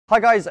Hi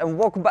guys, and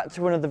welcome back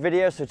to another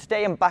video. So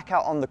today I'm back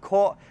out on the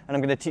court and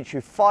I'm going to teach you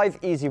 5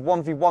 easy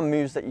 1v1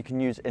 moves that you can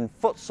use in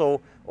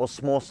futsal or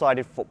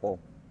small-sided football.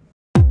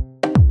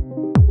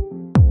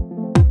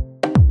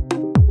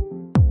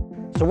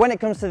 So when it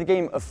comes to the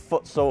game of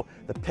futsal,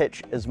 the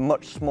pitch is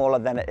much smaller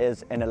than it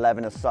is in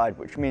 11-a-side,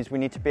 which means we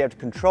need to be able to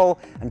control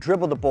and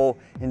dribble the ball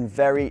in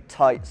very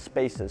tight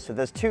spaces. So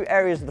there's 2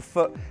 areas of the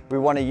foot we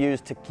want to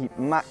use to keep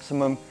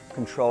maximum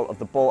control of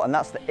the ball, and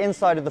that's the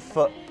inside of the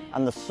foot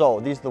and the sole.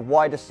 These are the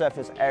widest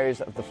surface areas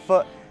of the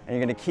foot, and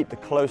you're going to keep the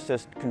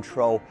closest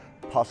control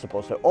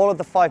possible. So all of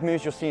the 5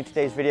 moves you'll see in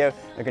today's video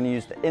are going to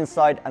use the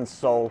inside and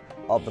sole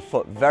of the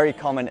foot, very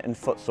common in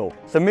futsal.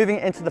 So moving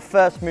into the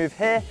first move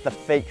here, the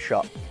fake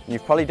shot. And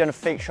you've probably done a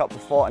fake shot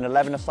before in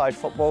 11-a-side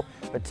football,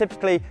 but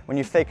typically when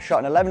you fake a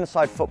shot in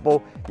 11-a-side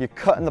football, you're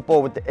cutting the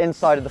ball with the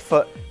inside of the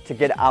foot to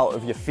get it out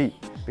of your feet,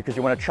 because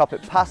you want to chop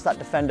it past that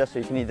defender so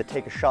you can either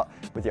take a shot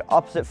with your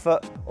opposite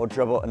foot or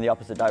dribble in the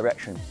opposite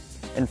direction.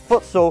 In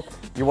futsal,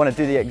 you want to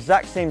do the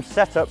exact same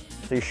setup,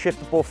 so you shift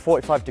the ball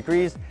 45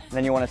 degrees, and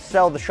then you want to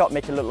sell the shot,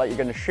 make it look like you're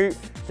going to shoot.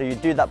 So you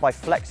do that by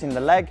flexing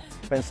the leg,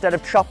 but instead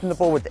of chopping the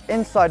ball with the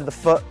inside of the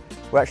foot,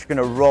 we're actually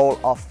going to roll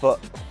our foot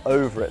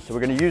over it. So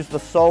we're going to use the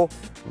sole,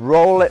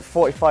 roll it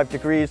 45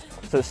 degrees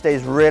so it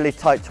stays really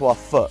tight to our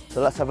foot.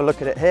 So let's have a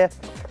look at it here.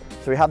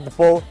 So we have the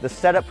ball, the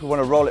setup, we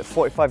want to roll it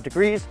 45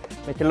 degrees,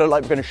 make it look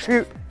like we're going to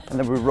shoot, and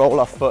then we roll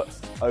our foot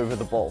over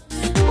the ball.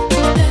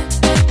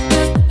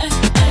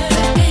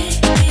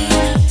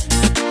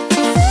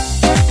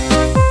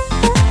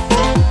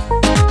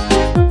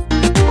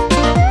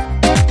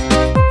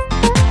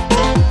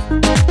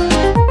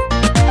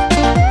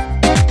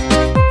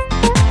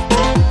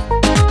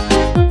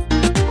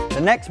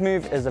 The next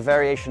move is a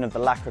variation of the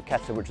la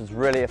croqueta, which is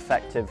really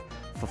effective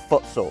for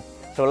futsal.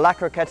 So a la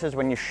croqueta is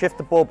when you shift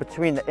the ball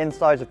between the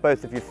insides of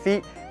both of your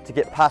feet to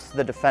get past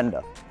the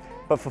defender.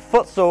 But for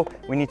futsal,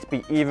 we need to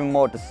be even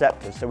more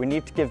deceptive, so we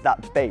need to give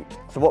that bait.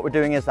 So what we're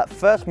doing is that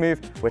first move,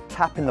 we're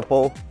tapping the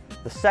ball.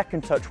 The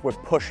second touch, we're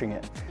pushing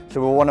it. So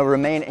we want to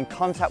remain in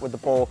contact with the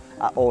ball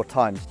at all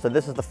times. So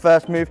this is the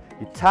first move,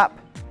 you tap,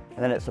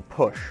 and then it's a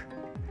push.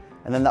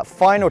 And then that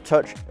final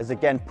touch is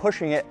again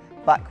pushing it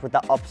back with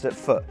that opposite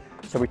foot.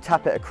 So we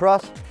tap it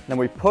across, then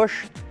we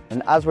push,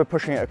 and as we're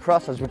pushing it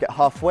across, as we get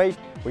halfway,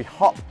 we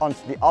hop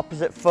onto the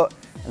opposite foot,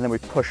 and then we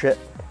push it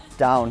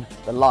down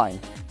the line.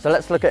 So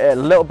let's look at it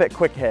a little bit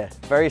quick here.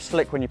 Very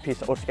slick when you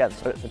piece it all together.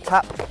 So it's a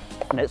tap,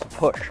 and it's a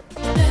push.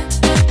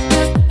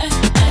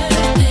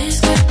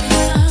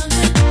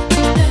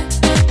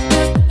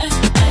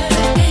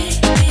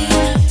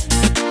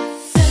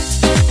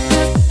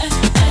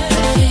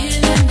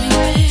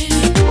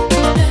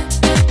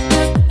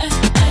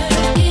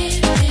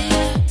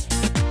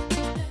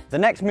 The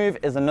next move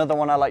is another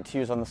one I like to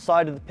use on the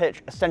side of the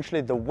pitch,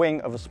 essentially the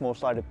wing of a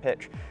small-sided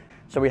pitch.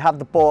 So we have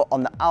the ball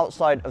on the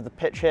outside of the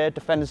pitch here,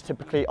 defenders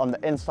typically on the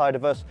inside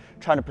of us,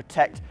 trying to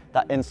protect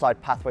that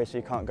inside pathway so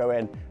you can't go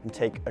in and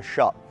take a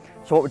shot.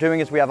 So what we're doing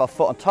is we have our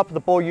foot on top of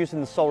the ball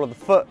using the sole of the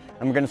foot,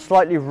 and we're going to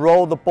slightly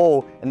roll the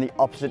ball in the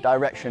opposite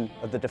direction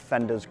of the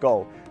defender's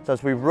goal. So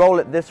as we roll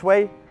it this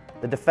way,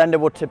 the defender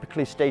will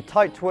typically stay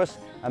tight to us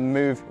and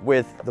move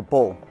with the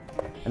ball.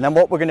 And then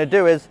what we're going to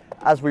do is,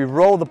 as we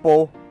roll the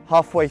ball,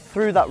 halfway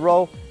through that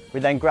roll, we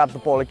then grab the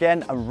ball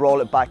again and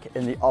roll it back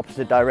in the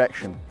opposite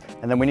direction.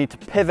 And then we need to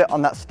pivot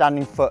on that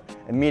standing foot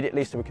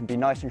immediately so we can be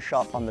nice and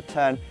sharp on the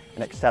turn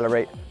and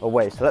accelerate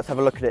away. So let's have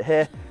a look at it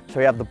here. So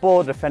we have the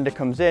ball, the defender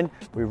comes in,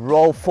 we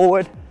roll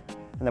forward,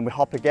 and then we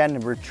hop again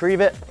and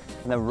retrieve it,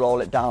 and then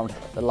roll it down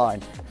the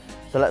line.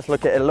 So let's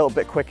look at it a little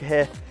bit quicker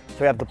here.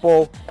 So we have the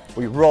ball,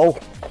 we roll,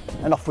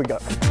 and off we go.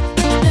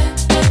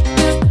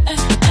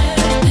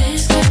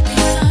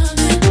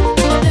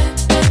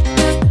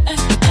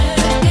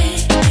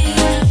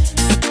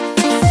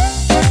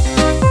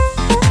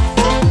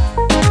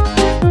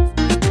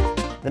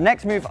 The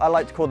next move I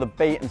like to call the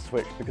bait and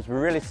switch, because we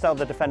really sell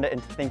the defender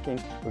into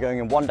thinking we're going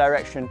in one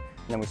direction,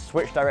 and then we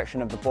switch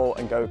direction of the ball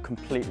and go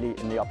completely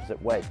in the opposite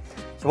way.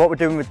 So what we're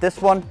doing with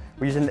this one,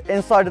 we're using the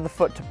inside of the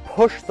foot to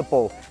push the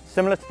ball,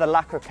 similar to the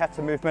la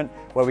croqueta movement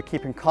where we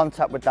keep in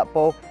contact with that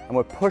ball and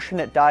we're pushing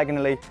it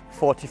diagonally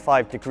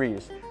 45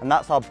 degrees. And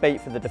that's our bait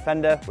for the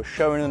defender. We're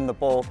showing them the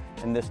ball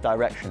in this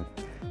direction.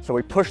 So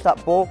we push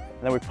that ball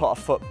and then we put our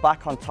foot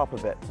back on top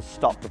of it to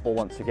stop the ball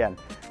once again.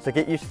 So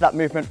get used to that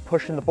movement,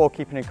 pushing the ball,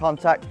 keeping in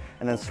contact,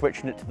 and then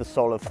switching it to the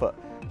sole of the foot.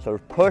 So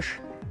push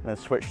and then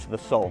switch to the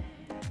sole.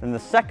 Then the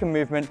second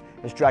movement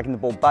is dragging the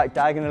ball back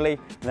diagonally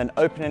and then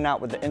opening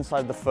out with the inside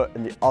of the foot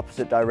in the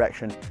opposite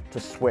direction to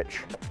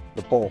switch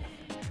the ball.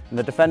 And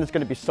the defender's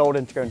going to be sold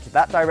in to go into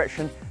that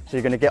direction, so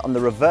you're going to get on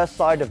the reverse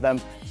side of them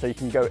so you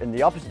can go in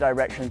the opposite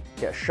direction,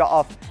 get a shot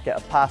off, get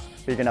a pass,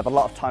 but you're going to have a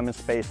lot of time and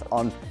space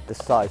on this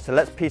side. So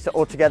let's piece it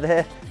all together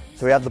here.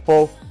 So we have the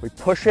ball, we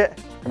push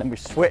it, and then we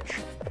switch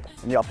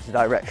in the opposite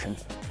direction.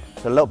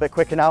 So a little bit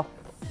quicker now,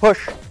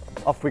 push,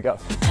 off we go.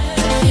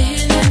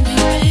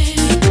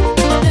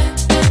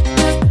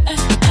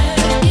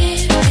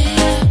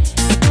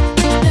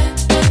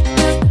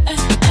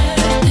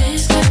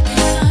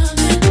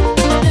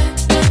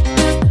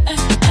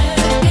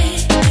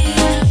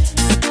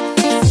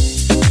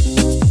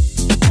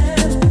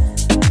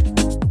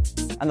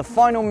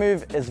 final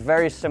move is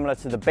very similar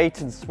to the bait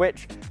and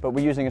switch, but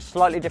we're using a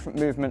slightly different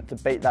movement to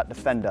bait that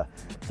defender.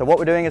 So what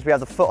we're doing is we have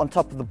the foot on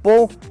top of the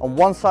ball on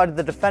one side of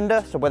the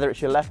defender, so whether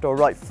it's your left or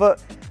right foot,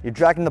 you're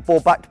dragging the ball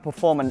back to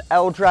perform an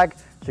L drag,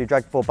 so you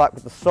drag the ball back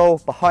with the sole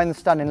behind the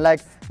standing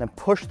leg, and then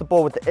push the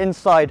ball with the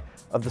inside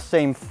of the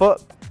same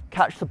foot,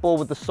 catch the ball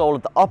with the sole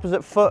of the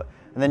opposite foot,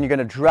 and then you're going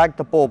to drag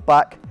the ball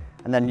back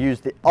and then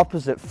use the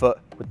opposite foot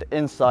with the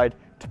inside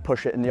to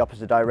push it in the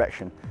opposite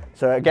direction.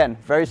 So again,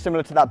 very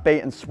similar to that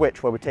bait and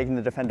switch where we're taking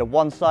the defender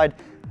one side,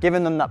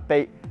 giving them that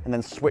bait, and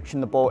then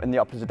switching the ball in the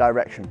opposite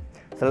direction.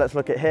 So let's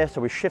look at here. So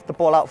we shift the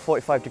ball out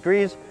 45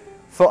 degrees,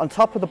 foot on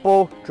top of the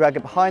ball, drag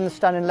it behind the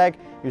standing leg,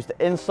 use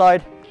the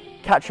inside,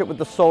 catch it with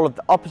the sole of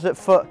the opposite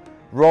foot,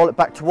 roll it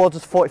back towards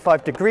us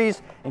 45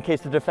 degrees in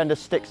case the defender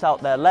sticks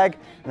out their leg,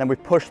 and then we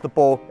push the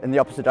ball in the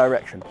opposite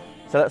direction.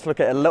 So let's look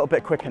at it a little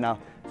bit quicker now.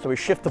 So we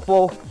shift the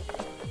ball,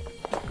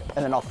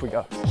 and then off we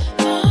go.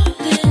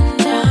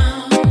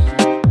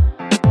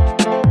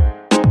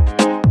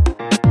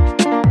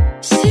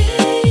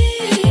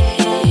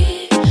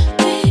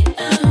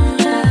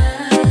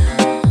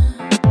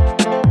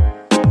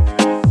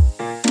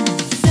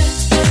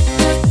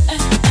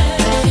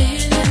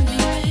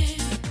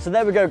 So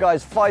there we go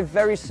guys, 5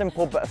 very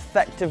simple but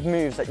effective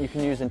moves that you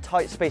can use in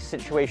tight space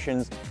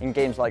situations in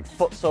games like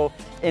futsal,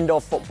 indoor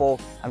football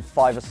and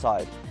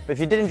 5-a-side. But if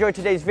you did enjoy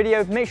today's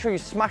video, make sure you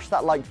smash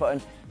that like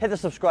button, hit the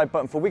subscribe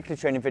button for weekly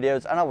training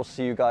videos, and I will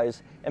see you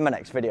guys in my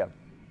next video.